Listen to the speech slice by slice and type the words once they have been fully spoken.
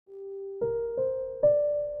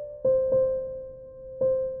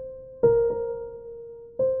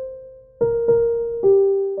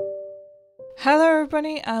Hello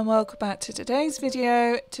everybody and welcome back to today's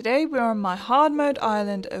video. Today we're on my hard mode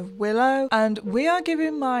island of Willow and we are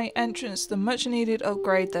giving my entrance the much needed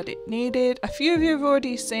upgrade that it needed. A few of you have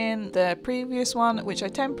already seen the previous one which I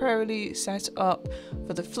temporarily set up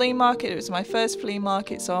for the flea market. It was my first flea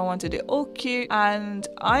market, so I wanted it all cute, and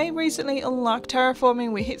I recently unlocked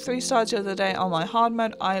terraforming. We hit 3 stars the other day on my hard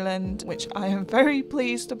mode island, which I am very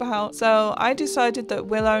pleased about. So I decided that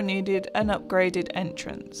Willow needed an upgraded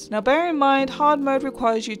entrance. Now bear in mind, hard mode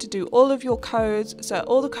requires you to do all of your codes, so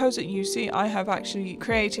all the codes that you see I have actually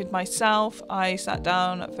created myself. I sat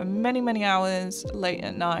down for many hours late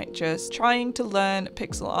at night just trying to learn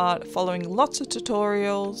pixel art, following lots of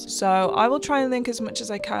tutorials, so I will try and link as much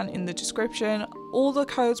as I can in the description. All the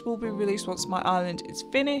codes will be released once my island is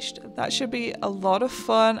finished. That should be a lot of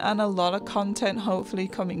fun and a lot of content hopefully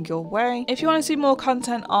coming your way. If you want to see more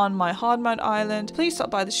content on my hard mode island, please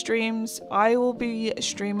stop by the streams. I will be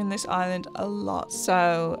streaming this island a lot,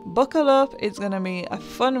 so buckle up. It's gonna be a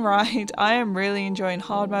fun ride. I am really enjoying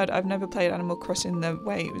hard mode. I've never played Animal Crossing the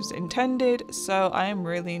way it was intended, so I am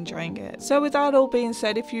really enjoying it. So with that all being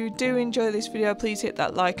said, if you do enjoy this video, please hit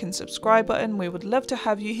that like and subscribe button. We would love to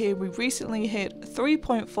have you here. We recently hit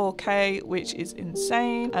 3.4k, which is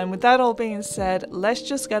insane. And with that all being said, let's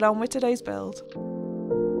just get on with today's build.